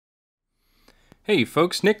Hey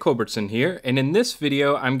folks, Nick Culbertson here, and in this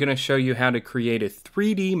video I'm going to show you how to create a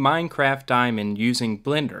 3D Minecraft diamond using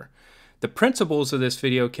Blender. The principles of this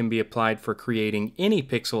video can be applied for creating any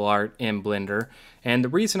pixel art in Blender, and the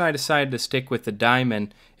reason I decided to stick with the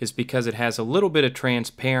diamond is because it has a little bit of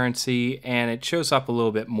transparency and it shows up a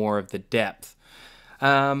little bit more of the depth.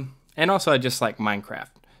 And also I just like Minecraft.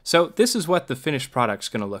 So this is what the finished product's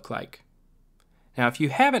going to look like. Now, if you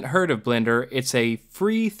haven't heard of Blender, it's a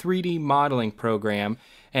free 3D modeling program,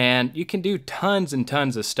 and you can do tons and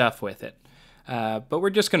tons of stuff with it. But we're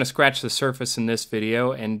just going to scratch the surface in this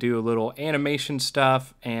video and do a little animation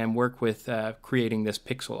stuff and work with creating this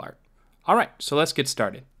pixel art. All right, so let's get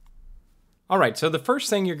started. All right, so the first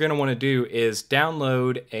thing you're going to want to do is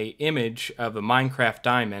download an image of a Minecraft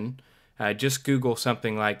diamond. Just Google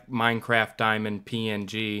something like Minecraft Diamond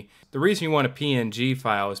PNG. The reason you want a PNG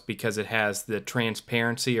file is because it has the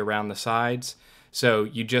transparency around the sides, so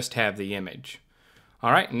you just have the image.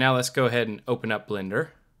 All right, now let's go ahead and open up Blender.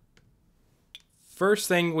 First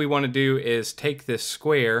thing we want to do is take this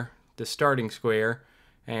square, the starting square,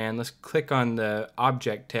 and let's click on the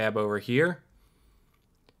Object tab over here.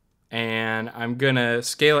 And I'm going to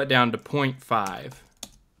scale it down to 0.5.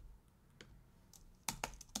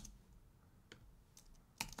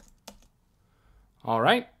 All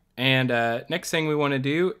right, and next thing we want to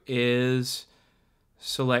do is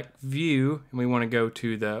select View, and we want to go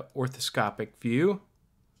to the orthoscopic view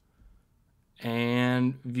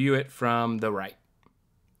and view it from the right.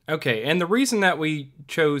 Okay, and the reason that we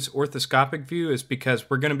chose orthoscopic view is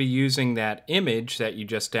because we're going to be using that image that you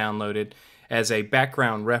just downloaded as a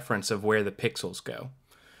background reference of where the pixels go.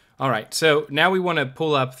 All right, so now we want to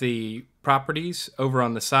pull up the properties over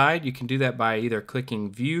on the side. You can do that by either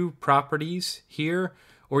clicking View Properties here,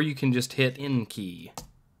 or you can just hit N key.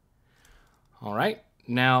 All right,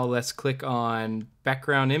 now let's click on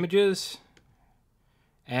Background Images,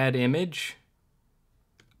 Add Image,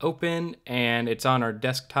 Open, and it's on our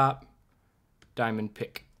desktop diamond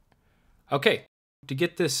pick. Okay, to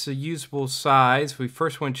get this a usable size, we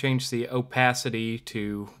first want to change the opacity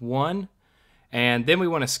to 1. And then we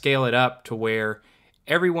want to scale it up to where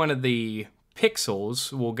every one of the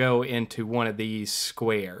pixels will go into one of these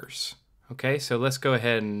squares. Okay, so let's go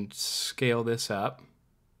ahead and scale this up.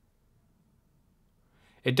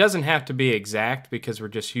 It doesn't have to be exact because we're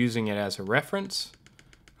just using it as a reference.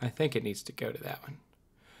 I think it needs to go to that one.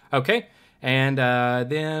 Okay, and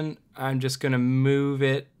then I'm just going to move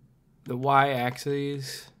it, the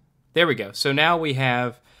y-axis. There we go. So now we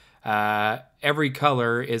have every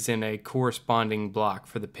color is in a corresponding block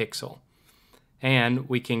for the pixel. And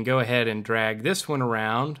we can go ahead and drag this one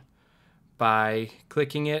around by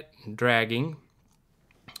clicking it and dragging.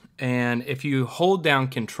 And if you hold down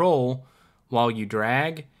Control while you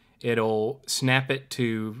drag, it'll snap it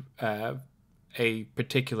to a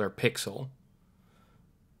particular pixel.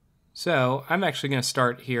 So I'm actually going to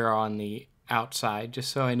start here on the outside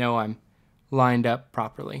just so I know I'm lined up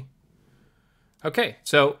properly. Okay,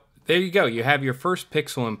 so there you go. You have your first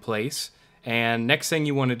pixel in place, and next thing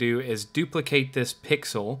you want to do is duplicate this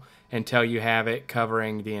pixel until you have it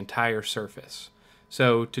covering the entire surface.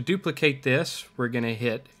 So to duplicate this, we're going to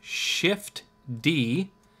hit Shift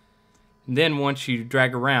D. Then once you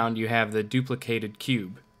drag around, you have the duplicated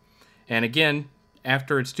cube. And again,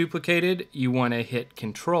 after it's duplicated, you want to hit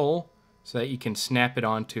Control so that you can snap it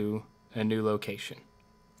onto a new location.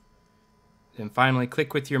 Then finally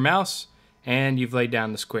click with your mouse, and you've laid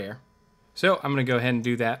down the square. So I'm going to go ahead and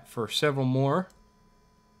do that for several more.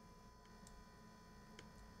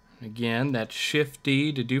 Again, that's Shift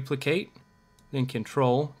D to duplicate, then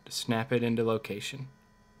Control to snap it into location.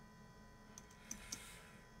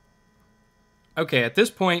 Okay, at this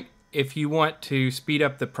point, if you want to speed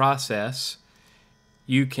up the process,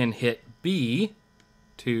 you can hit B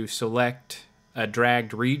to select a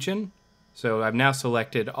dragged region. So I've now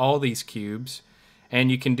selected all these cubes, and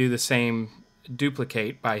you can do the same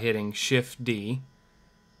duplicate by hitting Shift D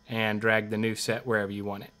and drag the new set wherever you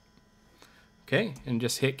want it. Okay, and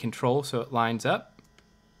just hit Control so it lines up.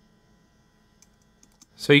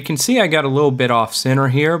 So you can see I got a little bit off center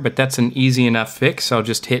here, but that's an easy enough fix. I'll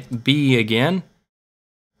just hit B again,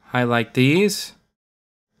 highlight these,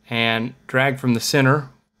 and drag from the center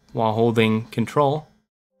while holding Control,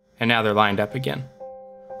 and now they're lined up again.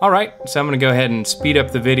 Alright, so I'm going to go ahead and speed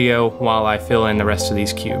up the video while I fill in the rest of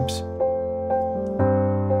these cubes.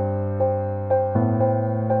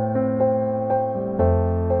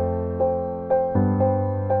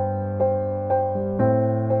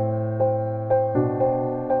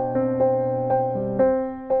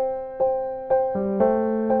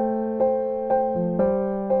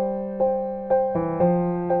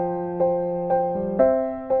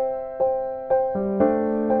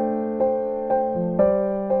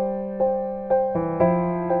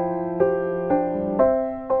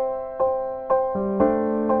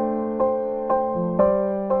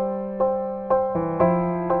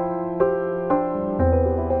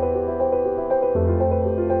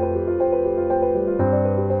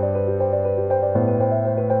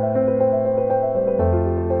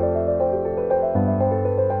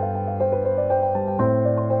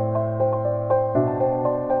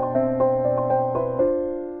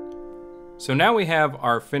 So now we have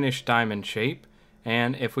our finished diamond shape,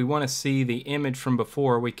 and if we want to see the image from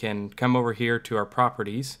before, we can come over here to our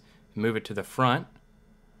properties and move it to the front.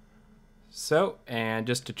 So, and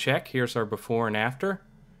just to check, here's our before and after.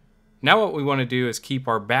 Now what we want to do is keep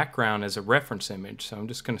our background as a reference image, so I'm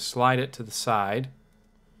just going to slide it to the side.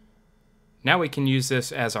 Now we can use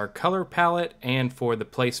this as our color palette and for the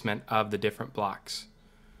placement of the different blocks.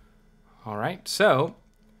 Alright, so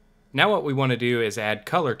now what we want to do is add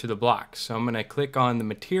color to the blocks. So I'm going to click on the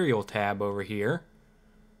material tab over here.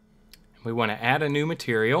 We want to add a new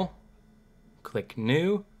material. Click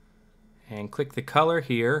new and click the color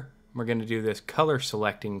here. We're going to do this color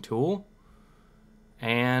selecting tool.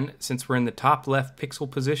 And since we're in the top left pixel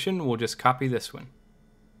position, we'll just copy this one.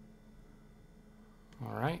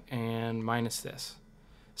 Alright, and minus this.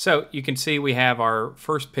 So you can see we have our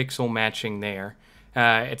first pixel matching there.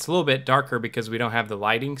 It's a little bit darker because we don't have the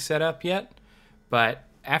lighting set up yet. But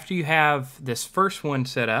after you have this first one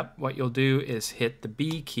set up, what you'll do is hit the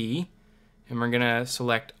B key. And we're going to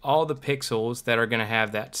select all the pixels that are going to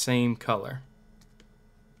have that same color.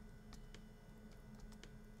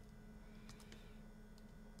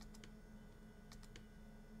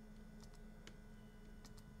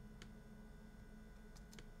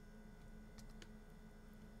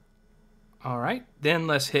 Alright, then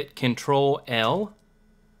let's hit Control L,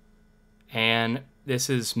 and this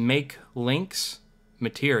is Make Links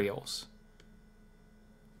Materials.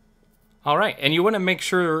 Alright, and you want to make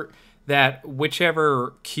sure that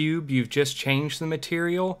whichever cube you've just changed the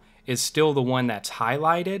material is still the one that's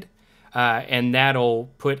highlighted, and that'll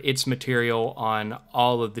put its material on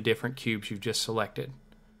all of the different cubes you've just selected.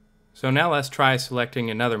 So now let's try selecting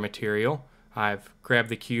another material. I've grabbed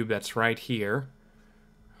the cube that's right here.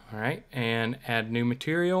 Alright, and add new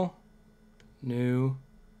material, new,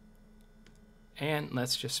 and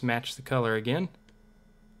let's just match the color again,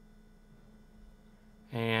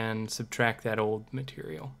 and subtract that old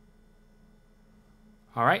material.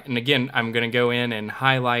 Alright, and again, I'm going to go in and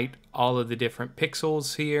highlight all of the different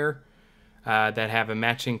pixels here that have a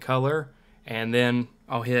matching color, and then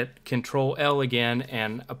I'll hit Control L again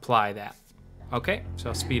and apply that. Okay, so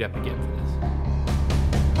I'll speed up again for this.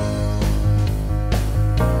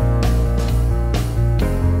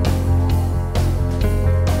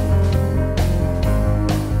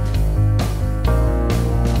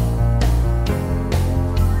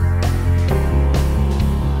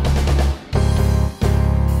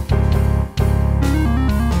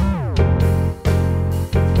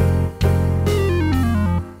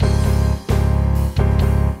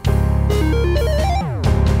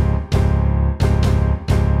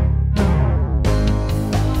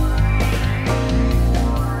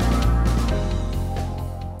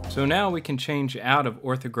 So now we can change out of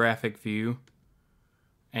orthographic view,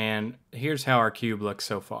 and here's how our cube looks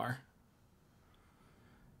so far.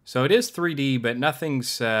 So it is 3D, but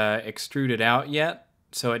nothing's extruded out yet,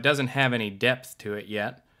 so it doesn't have any depth to it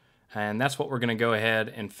yet, and that's what we're going to go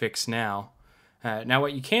ahead and fix now. Now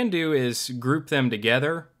what you can do is group them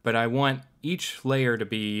together, but I want each layer to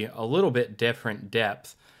be a little bit different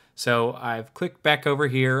depth. So I've clicked back over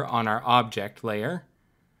here on our object layer.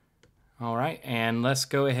 Alright, and let's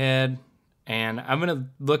go ahead, and I'm going to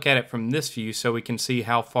look at it from this view so we can see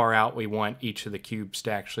how far out we want each of the cubes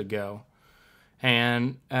to actually go.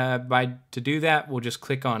 And to do that, we'll just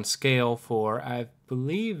click on scale for, I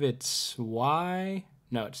believe it's Y,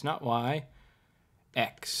 no it's not Y,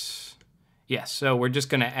 X. Yes, so we're just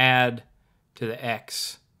going to add to the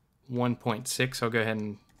X 1.6, I'll go ahead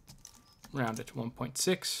and round it to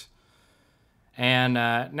 1.6. And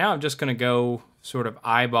now I'm just going to go sort of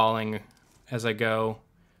eyeballing as I go,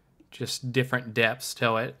 just different depths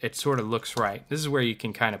till it sort of looks right. This is where you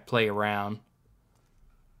can kind of play around.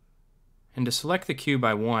 And to select the cube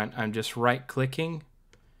I want, I'm just right clicking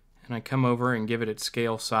and I come over and give it its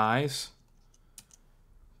scale size.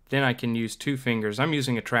 Then I can use two fingers. I'm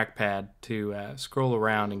using a trackpad to scroll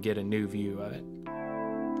around and get a new view of it.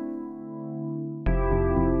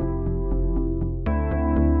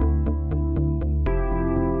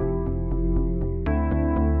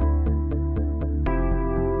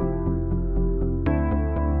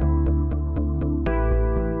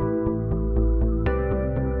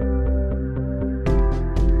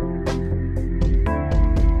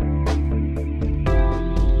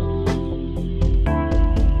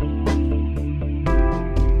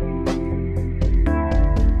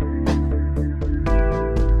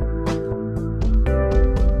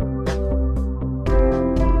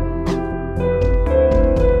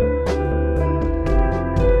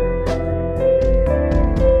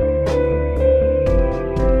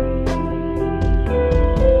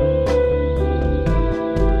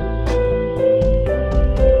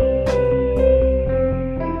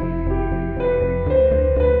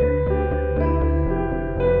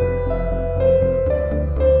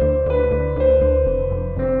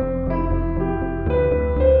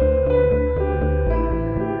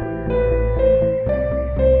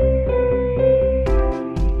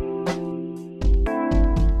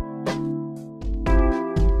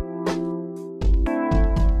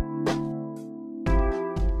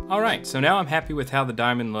 Alright, so now I'm happy with how the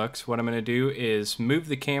diamond looks. What I'm going to do is move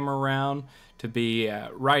the camera around to be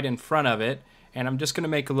right in front of it, and I'm just going to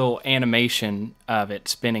make a little animation of it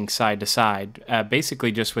spinning side to side,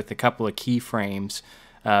 basically just with a couple of keyframes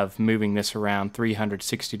of moving this around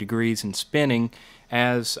 360 degrees and spinning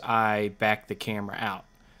as I back the camera out.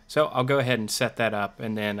 So I'll go ahead and set that up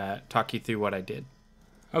and then talk you through what I did.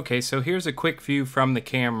 Okay, so here's a quick view from the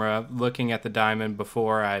camera looking at the diamond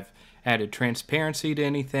before I've added transparency to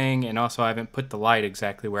anything, and also I haven't put the light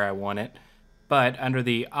exactly where I want it. But under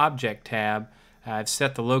the Object tab, I've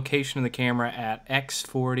set the location of the camera at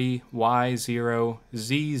X40, Y0,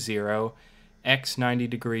 Z0, X 90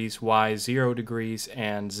 degrees, Y 0 degrees,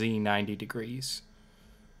 and Z 90 degrees.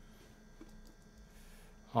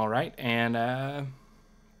 Alright, and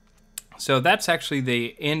so that's actually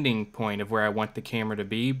the ending point of where I want the camera to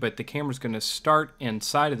be, but the camera's going to start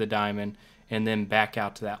inside of the diamond and then back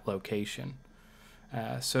out to that location.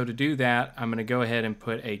 So to do that, I'm going to go ahead and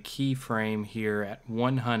put a keyframe here at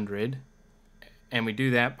 100. And we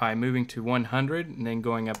do that by moving to 100 and then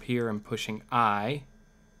going up here and pushing I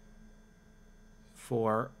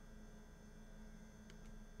for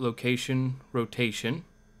location rotation.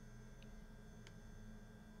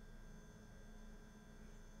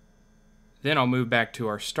 Then I'll move back to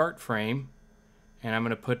our start frame, and I'm going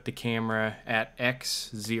to put the camera at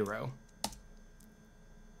X0.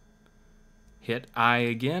 Hit I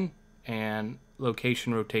again, and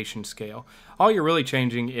location rotation scale. All you're really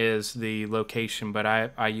changing is the location, but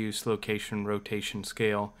I use location rotation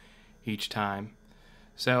scale each time.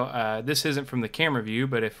 So this isn't from the camera view,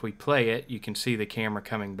 but if we play it, you can see the camera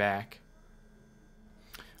coming back.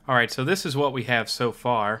 Alright, so this is what we have so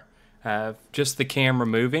far. Just the camera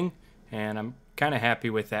moving, and I'm kind of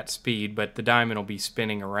happy with that speed, but the diamond will be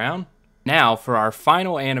spinning around. Now for our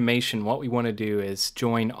final animation, what we want to do is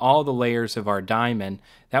join all the layers of our diamond.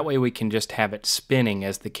 That way we can just have it spinning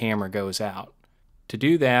as the camera goes out. To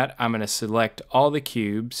do that, I'm going to select all the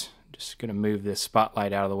cubes. Just going to move this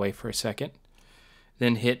spotlight out of the way for a second.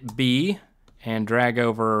 Then hit B and drag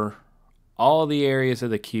over all the areas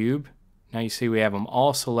of the cube. Now you see we have them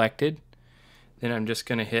all selected. Then I'm just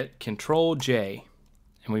going to hit Control J,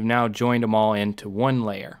 and we've now joined them all into one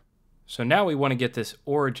layer. So now we want to get this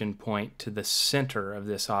origin point to the center of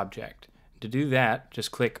this object. To do that,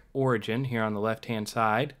 just click Origin here on the left hand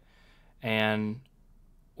side and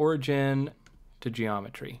Origin to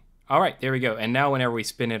Geometry. Alright, there we go. And now whenever we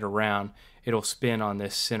spin it around, it'll spin on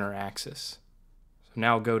this center axis. So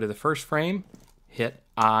now go to the first frame, hit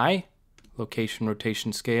I, location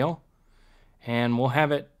rotation scale, and we'll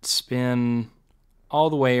have it spin all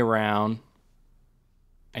the way around,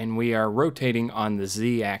 and we are rotating on the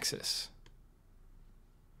Z axis.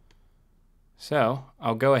 So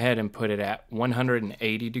I'll go ahead and put it at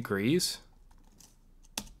 180 degrees.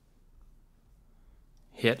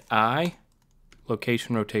 Hit I,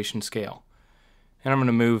 location rotation scale. And I'm going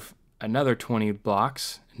to move another 20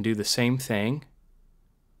 blocks and do the same thing.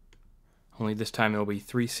 Only this time it'll be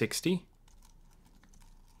 360.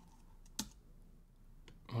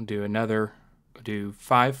 We'll do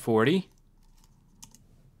 540.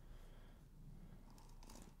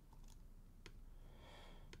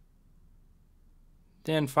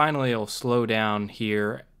 Then finally it'll slow down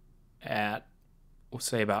here at, we'll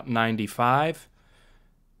say about 95,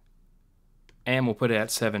 and we'll put it at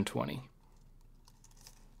 720.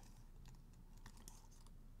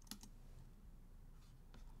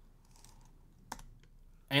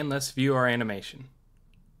 And let's view our animation.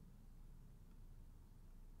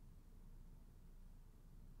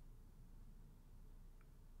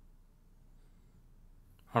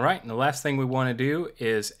 Alright, and the last thing we want to do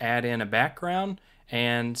is add in a background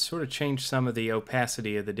and sort of change some of the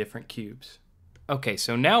opacity of the different cubes. Okay,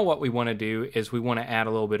 so now what we want to do is we want to add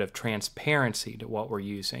a little bit of transparency to what we're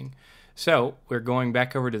using. So we're going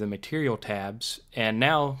back over to the material tabs, and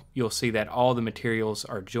now you'll see that all the materials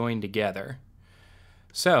are joined together.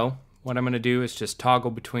 So what I'm going to do is just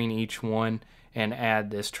toggle between each one and add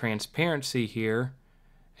this transparency here,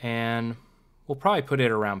 and we'll probably put it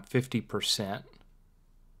around 50%.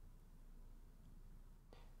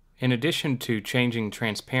 In addition to changing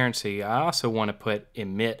transparency, I also want to put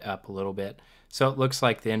emit up a little bit so it looks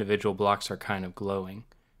like the individual blocks are kind of glowing.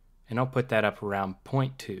 And I'll put that up around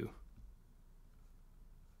 0.2.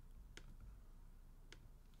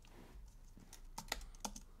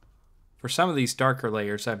 For some of these darker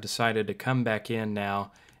layers, I've decided to come back in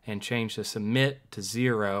now and change this emit to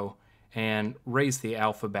 0 and raise the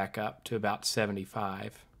alpha back up to about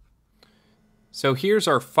 75. So here's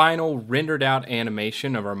our final rendered out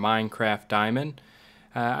animation of our Minecraft diamond.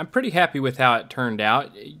 I'm pretty happy with how it turned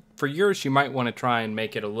out. For yours, you might want to try and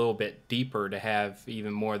make it a little bit deeper to have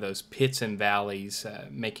even more of those pits and valleys,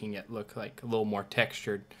 making it look like a little more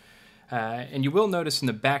textured. And you will notice in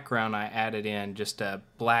the background I added in just a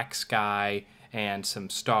black sky and some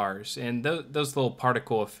stars. And those little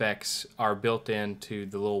particle effects are built into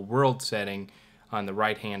the little world setting on the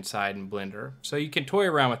right hand side in Blender. So you can toy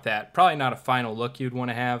around with that. Probably not a final look you'd want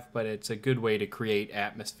to have, but it's a good way to create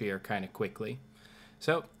atmosphere kind of quickly.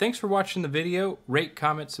 So thanks for watching the video. Rate,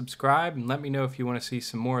 comment, subscribe, and let me know if you want to see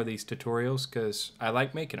some more of these tutorials because I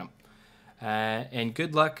like making them. And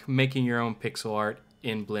good luck making your own pixel art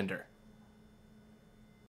in Blender.